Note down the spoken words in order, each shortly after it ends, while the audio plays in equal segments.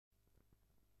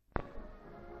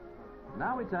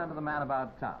Now we turn to the man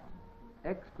about town,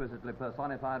 exquisitely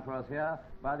personified for us here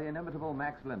by the inimitable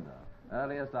Max Linder,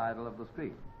 earliest idol of the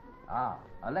screen. Ah,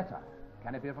 a letter.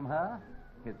 Can it be from her?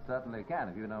 It certainly can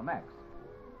if you know Max.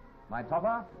 My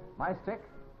topper, my stick,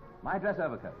 my dress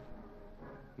overcoat.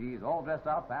 He's all dressed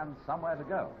up and somewhere to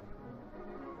go.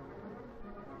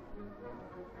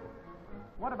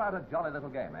 What about a jolly little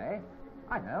game, eh?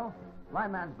 I know.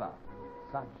 Blind man's buff.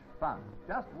 Such fun.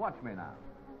 Just watch me now.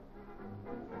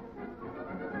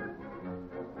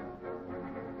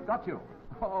 Got you.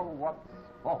 Oh, what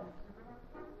sport.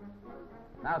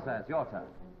 Now, sir, it's your turn.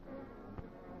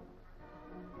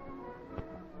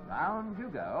 Round you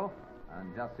go,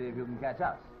 and just see if you can catch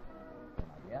us. Okay,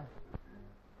 my dear.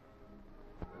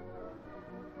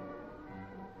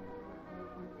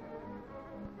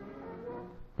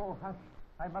 Oh, hush.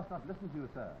 I must not listen to you,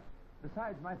 sir.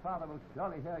 Besides, my father will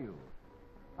surely hear you.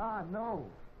 Ah, no.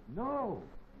 No.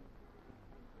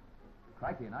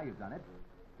 Crikey, now you've done it.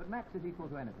 But Max is equal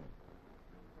to anything.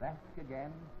 Back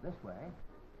again, this way.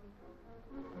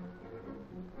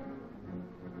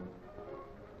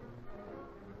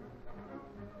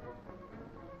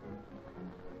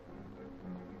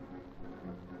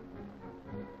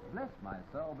 Bless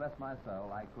my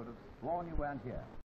soul, I could have sworn you weren't here.